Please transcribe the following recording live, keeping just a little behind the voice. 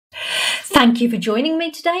Thank you for joining me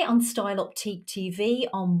today on Style Optique TV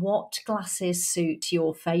on what glasses suit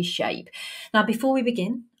your face shape. Now, before we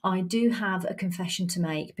begin, I do have a confession to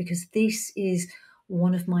make because this is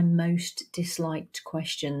one of my most disliked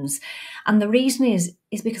questions. And the reason is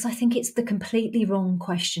because I think it's the completely wrong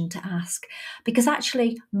question to ask, because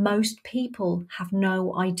actually most people have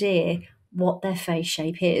no idea what their face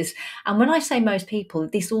shape is. And when I say most people,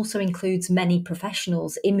 this also includes many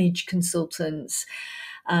professionals, image consultants,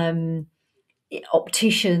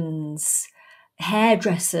 opticians,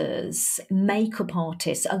 hairdressers, makeup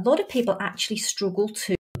artists. A lot of people actually struggle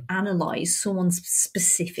to analyze someone's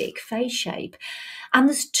specific face shape. And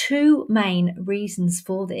there's two main reasons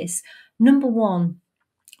for this. Number one,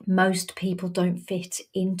 most people don't fit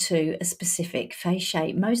into a specific face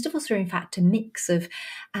shape. Most of us are, in fact, a mix of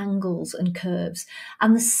angles and curves.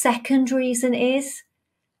 And the second reason is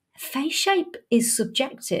face shape is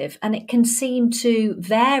subjective and it can seem to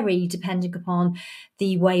vary depending upon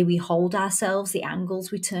the way we hold ourselves, the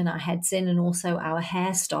angles we turn our heads in, and also our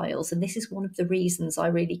hairstyles. And this is one of the reasons I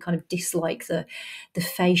really kind of dislike the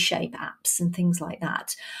face shape apps and things like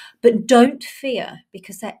that. But don't fear,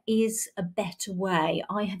 because there is a better way.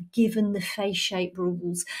 I have given the face shape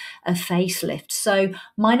rules a facelift. So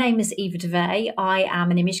my name is Eva DeVay. I am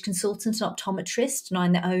an image consultant and optometrist, and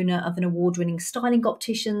I'm the owner of an award-winning styling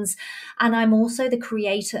opticians. And I'm also the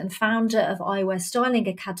creator and founder of Eyewear Styling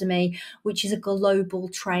Academy, which is a global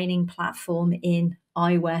training platform in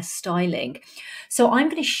eyewear styling. So I'm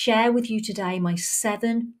going to share with you today my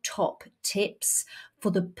 7 top tips for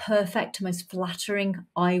the perfect, most flattering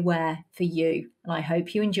eyewear for you. And I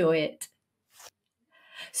hope you enjoy it.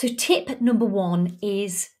 So tip number 1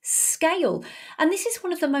 is scale. And this is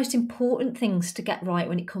one of the most important things to get right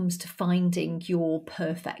when it comes to finding your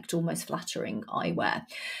perfect, almost flattering eyewear.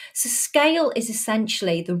 So scale is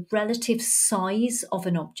essentially the relative size of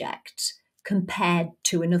an object compared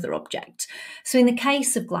to another object. So in the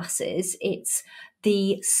case of glasses, it's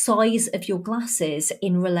the size of your glasses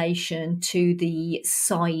in relation to the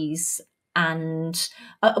size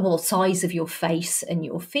size of your face and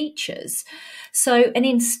your features. So, and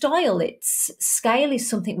in style, scale is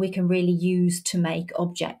something we can really use to make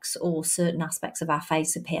objects or certain aspects of our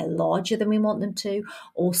face appear larger than we want them to,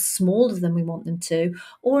 or smaller than we want them to,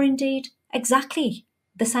 or indeed exactly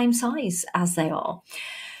the same size as they are.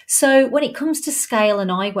 So when it comes to scale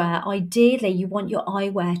and eyewear, ideally you want your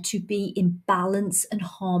eyewear to be in balance and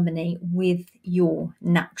harmony with your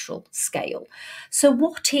natural scale. So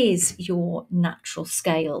what is your natural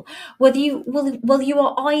scale? Well, you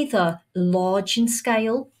are either large in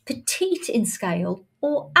scale, petite in scale,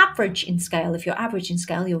 or average in scale. If you're average in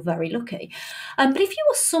scale, you're very lucky. But if you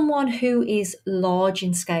are someone who is large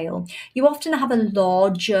in scale, you often have a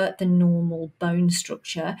larger than normal bone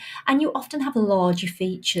structure, and you often have larger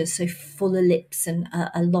features, so fuller lips and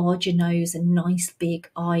a larger nose and nice big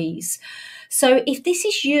eyes. So if this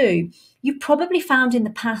is you, you've probably found in the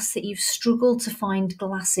past that you've struggled to find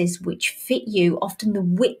glasses which fit you. Often the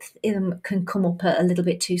width in them can come up a little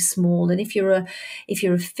bit too small. And if you're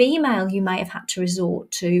a female, you may have had to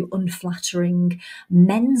resort to unflattering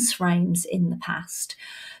men's frames in the past.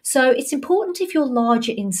 So it's important, if you're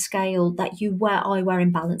larger in scale, that you wear eyewear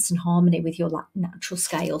in balance and harmony with your natural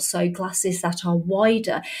scale. So glasses that are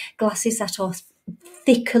wider, glasses that are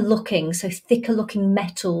thicker looking, so thicker looking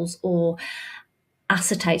metals or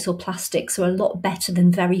acetates or plastics are a lot better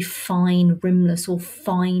than very fine rimless or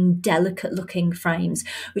fine delicate looking frames,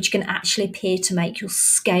 which can actually appear to make your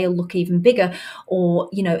scale look even bigger, or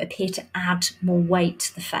appear to add more weight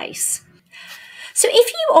to the face. So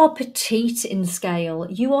if you are petite in scale,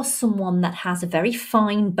 you are someone that has a very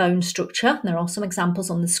fine bone structure. There are some examples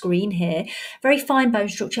on the screen here. Very fine bone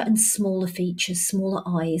structure and smaller features, smaller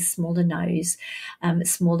eyes, smaller nose,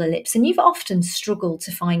 smaller lips. And you've often struggled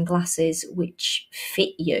to find glasses which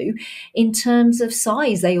fit you in terms of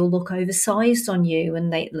size. They all look oversized on you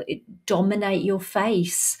and they dominate your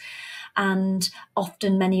face. And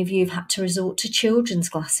often many of you have had to resort to children's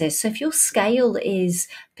glasses. So if your scale is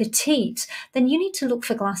petite, then you need to look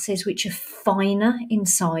for glasses which are finer in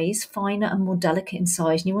size, finer and more delicate in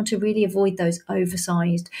size. And you want to really avoid those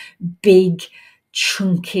oversized, big,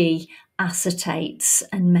 chunky acetates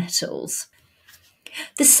and metals.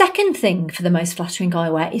 The second thing for the most flattering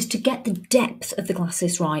eyewear is to get the depth of the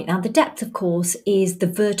glasses right. Now, the depth, of course, is the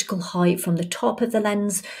vertical height from the top of the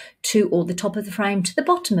lens to, or the top of the frame to the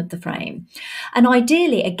bottom of the frame. And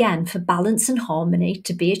ideally, again, for balance and harmony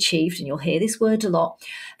to be achieved, and you'll hear this word a lot,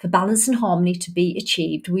 for balance and harmony to be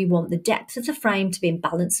achieved, we want the depth of the frame to be in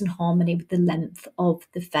balance and harmony with the length of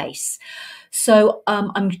the face. So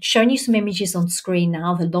I'm showing you some images on screen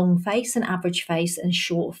now, the long face, an average face, and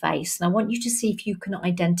short face. And I want you to see if you can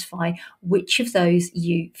identify which of those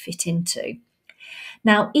you fit into.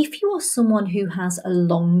 Now, if you are someone who has a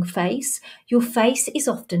long face, your face is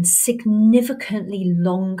often significantly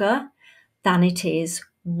longer than it is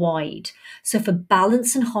wide. So for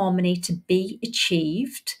balance and harmony to be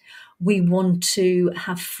achieved, we want to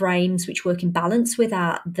have frames which work in balance with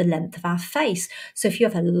the length of our face. So if you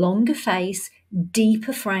have a longer face,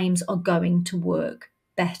 deeper frames are going to work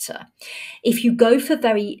better. If you go for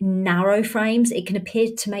very narrow frames, it can appear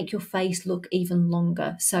to make your face look even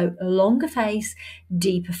longer. So a longer face,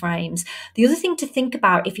 deeper frames. The other thing to think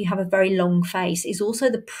about if you have a very long face is also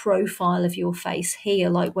the profile of your face here,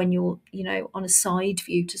 like when you're, on a side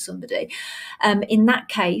view to somebody. In that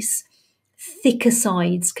case, thicker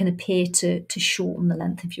sides can appear to shorten the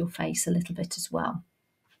length of your face a little bit as well.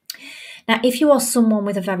 Now, if you are someone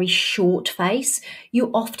with a very short face,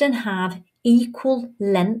 you often have equal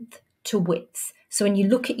length to width. So when you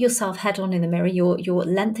look at yourself head on in the mirror, your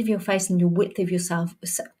length of your face and your width of your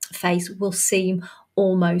face will seem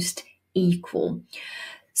almost equal.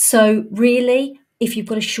 So really, if you've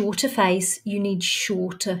got a shorter face, you need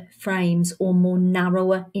shorter frames or more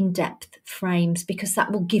narrower in-depth frames, because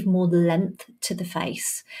that will give more length to the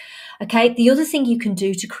face. Okay, the other thing you can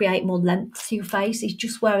do to create more length to your face is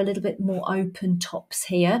just wear a little bit more open tops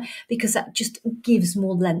here, because that just gives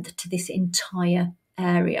more length to this entire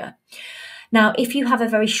area. Now, if you have a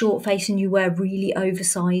very short face and you wear really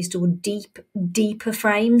oversized or deeper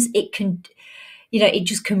frames, it can, it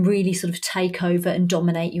just can really sort of take over and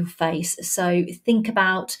dominate your face. So think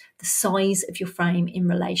about the size of your frame in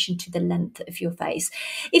relation to the length of your face.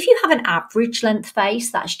 If you have an average length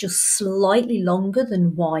face that's just slightly longer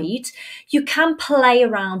than wide, you can play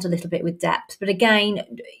around a little bit with depth, but again,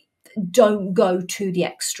 don't go to the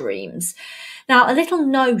extremes. Now, a little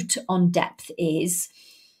note on depth is,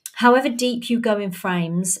 however deep you go in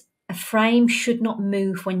frames, a frame should not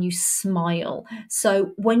move when you smile.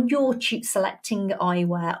 So when you're selecting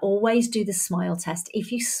eyewear, always do the smile test. If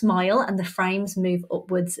you smile and the frames move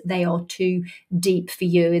upwards, they are too deep for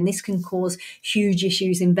you. And this can cause huge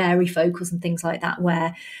issues in varifocals and things like that,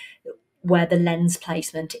 where the lens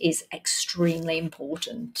placement is extremely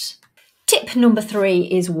important. Tip number 3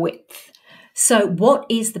 is width. So what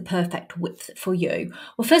is the perfect width for you?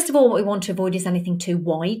 Well, first of all, what we want to avoid is anything too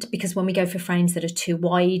wide, because when we go for frames that are too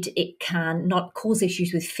wide, it can not cause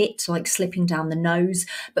issues with fit, like slipping down the nose,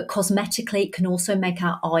 but cosmetically, it can also make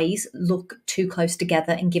our eyes look too close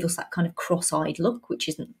together and give us that kind of cross-eyed look, which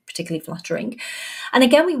isn't particularly flattering. And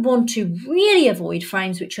again, we want to really avoid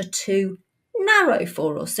frames which are too narrow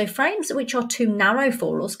for us. So frames which are too narrow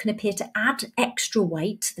for us can appear to add extra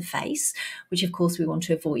weight to the face, which of course we want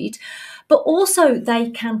to avoid, but also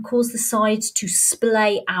they can cause the sides to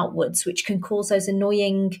splay outwards, which can cause those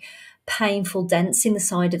annoying, painful dents in the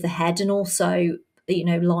side of the head, and also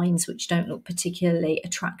lines which don't look particularly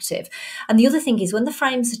attractive. And the other thing is, when the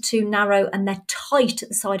frames are too narrow and they're tight at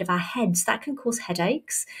the side of our heads, that can cause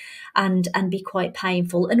headaches and be quite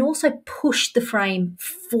painful, and also push the frame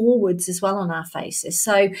forwards as well on our faces.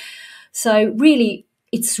 So really,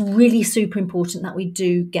 it's really super important that we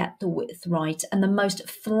do get the width right. And the most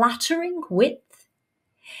flattering width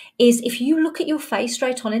is if you look at your face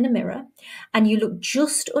straight on in a mirror and you look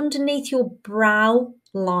just underneath your brow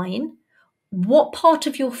line, what part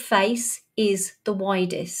of your face is the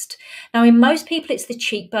widest? Now, in most people, it's the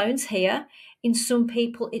cheekbones here. In some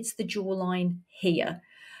people, it's the jawline here.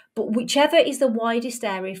 But whichever is the widest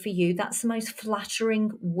area for you, that's the most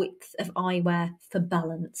flattering width of eyewear for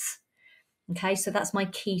balance. Okay, so that's my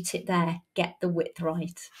key tip there. Get the width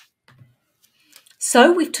right.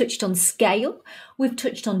 So we've touched on scale, we've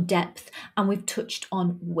touched on depth, and we've touched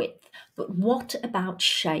on width. But what about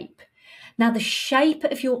shape? Now, the shape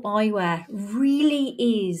of your eyewear really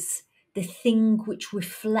is the thing which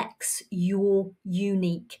reflects your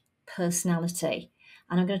unique personality.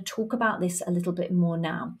 And I'm going to talk about this a little bit more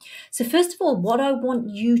now. So first of all, what I want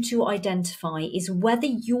you to identify is whether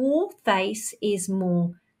your face is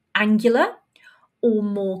more angular or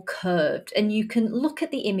more curved. And you can look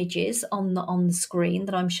at the images on the screen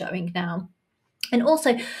that I'm showing now. And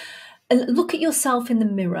also look at yourself in the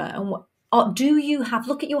mirror and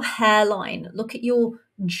look at your hairline, look at your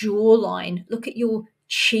jawline, look at your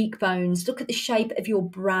cheekbones, look at the shape of your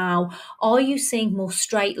brow. Are you seeing more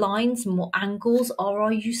straight lines, more angles, or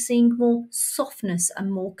are you seeing more softness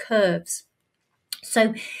and more curves?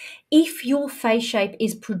 So if your face shape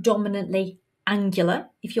is predominantly angular,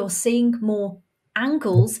 if you're seeing more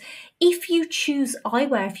angles, if you choose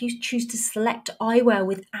eyewear, if you choose to select eyewear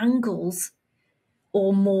with angles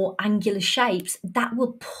or more angular shapes, that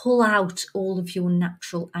will pull out all of your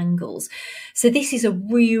natural angles. So this is a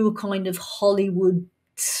real kind of Hollywood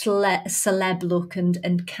celeb look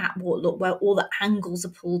and catwalk look where all the angles are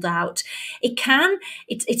pulled out.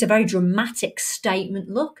 It's a very dramatic statement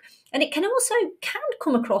look, and it can also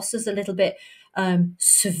come across as a little bit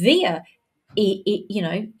severe,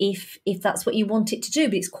 if that's what you want it to do.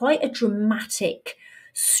 But it's quite a dramatic,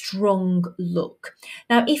 strong look.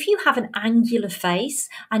 Now, if you have an angular face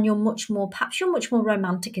and perhaps you're much more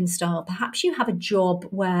romantic in style, perhaps you have a job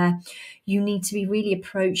where you need to be really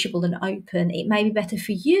approachable and open, it may be better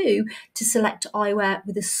for you to select eyewear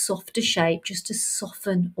with a softer shape just to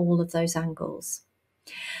soften all of those angles.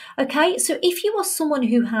 Okay, so if you are someone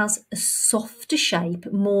who has a softer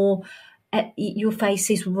shape, more your face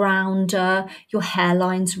is rounder, your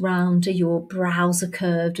hairline's rounder, your brows are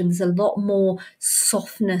curved, and there's a lot more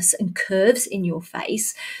softness and curves in your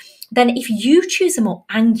face, then if you choose a more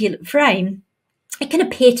angular frame, it can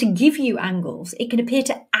appear to give you angles. It can appear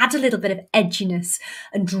to add a little bit of edginess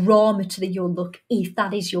and drama to your look if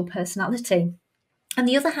that is your personality. On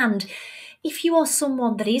the other hand, if you are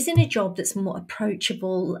someone that is in a job that's more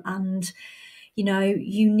approachable and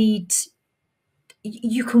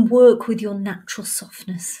you can work with your natural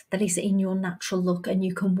softness that is in your natural look, and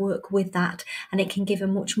you can work with that, and it can give a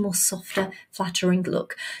much more softer, flattering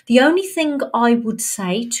look. The only thing I would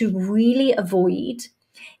say to really avoid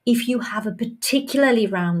if you have a particularly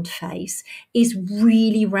round face is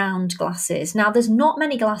really round glasses. Now, there's not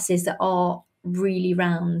many glasses that are really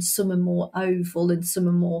round. Some are more oval and some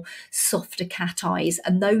are more softer cat eyes,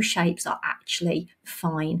 and those shapes are actually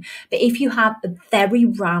fine. But if you have a very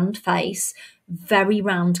round face, very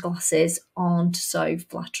round glasses aren't so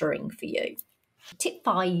flattering for you. Tip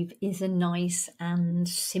 5 is a nice and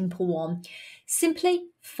simple one. Simply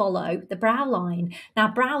follow the brow line. Now,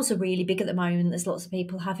 brows are really big at the moment. There's lots of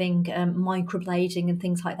people having microblading and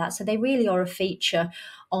things like that. So they really are a feature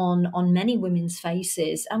on many women's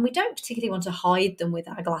faces, and we don't particularly want to hide them with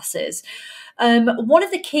our glasses. One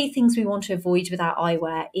of the key things we want to avoid with our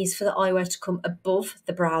eyewear is for the eyewear to come above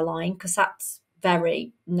the brow line, because that's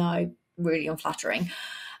really unflattering.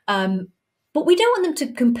 But we don't want them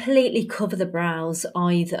to completely cover the brows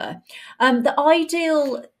either. The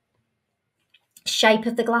ideal shape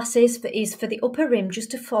of the glasses is for the upper rim just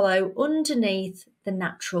to follow underneath the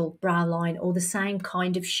natural brow line, or the same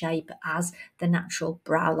kind of shape as the natural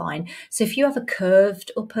brow line. So if you have a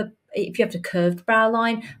curved brow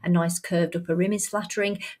line, a nice curved upper rim is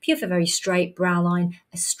flattering. If you have a very straight brow line,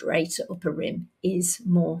 a straight upper rim is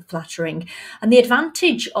more flattering. And the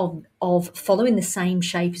advantage of following the same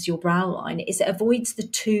shape as your brow line is it avoids the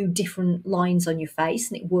two different lines on your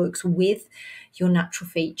face, and it works with your natural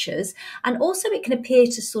features. And also it can appear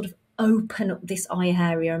to sort of open up this eye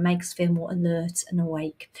area and make us feel more alert and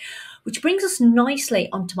awake. Which brings us nicely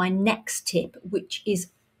onto my next tip, which is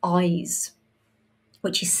eyes,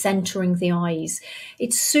 which is centering the eyes.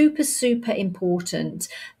 It's super, super important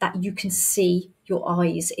that you can see your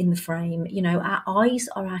eyes in the frame. Our eyes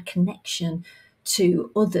are our connection to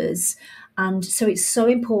others. And so it's so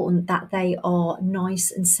important that they are nice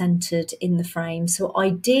and centered in the frame. So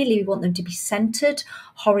ideally, we want them to be centered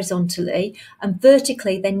horizontally, and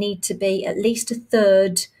vertically, they need to be at least a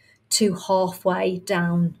third to halfway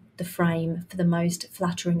down the frame for the most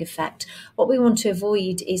flattering effect. What we want to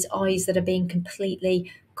avoid is eyes that are being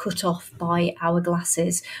completely cut off by our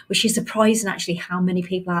glasses, which is surprising actually how many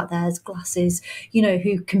people out there has glasses,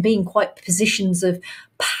 who can be in quite positions of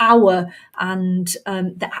power and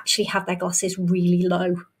that actually have their glasses really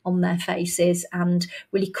low on their faces and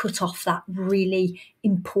really cut off that really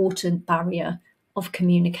important barrier of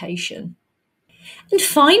communication. And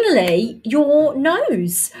finally, your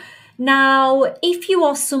nose. Now, if you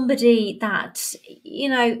are somebody that,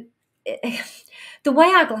 the way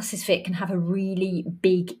our glasses fit can have a really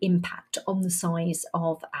big impact on the size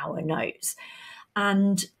of our nose.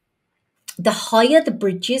 And the higher the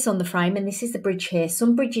bridges on the frame, and this is the bridge here,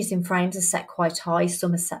 some bridges in frames are set quite high,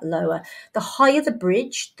 some are set lower. The higher the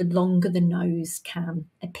bridge, the longer the nose can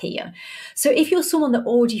appear. So if you're someone that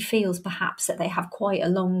already feels perhaps that they have quite a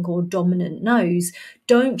long or dominant nose,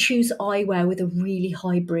 don't choose eyewear with a really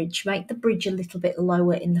high bridge. Make the bridge a little bit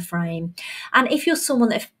lower in the frame. And if you're someone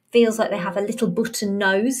that feels like they have a little button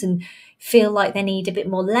nose and feel like they need a bit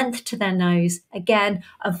more length to their nose, again,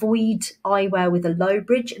 avoid eyewear with a low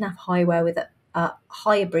bridge and have eyewear with a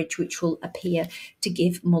higher bridge, which will appear to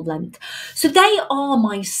give more length. So they are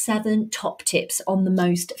my 7 top tips on the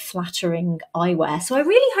most flattering eyewear. So I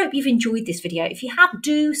really hope you've enjoyed this video. If you have,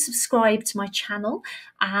 do subscribe to my channel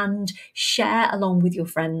and share along with your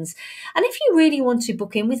friends. And if you really want to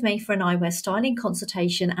book in with me for an eyewear styling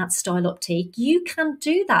consultation at Style Optique, you can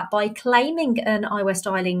do that by claiming an eyewear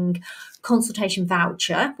styling consultation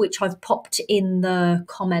voucher, which I've popped in the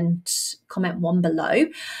comment one below.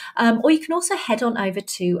 Or you can also head on over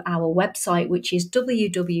to our website, which is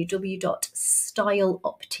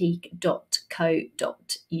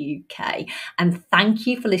www.styleoptique.co.uk. And thank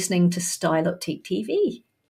you for listening to Style Optique TV.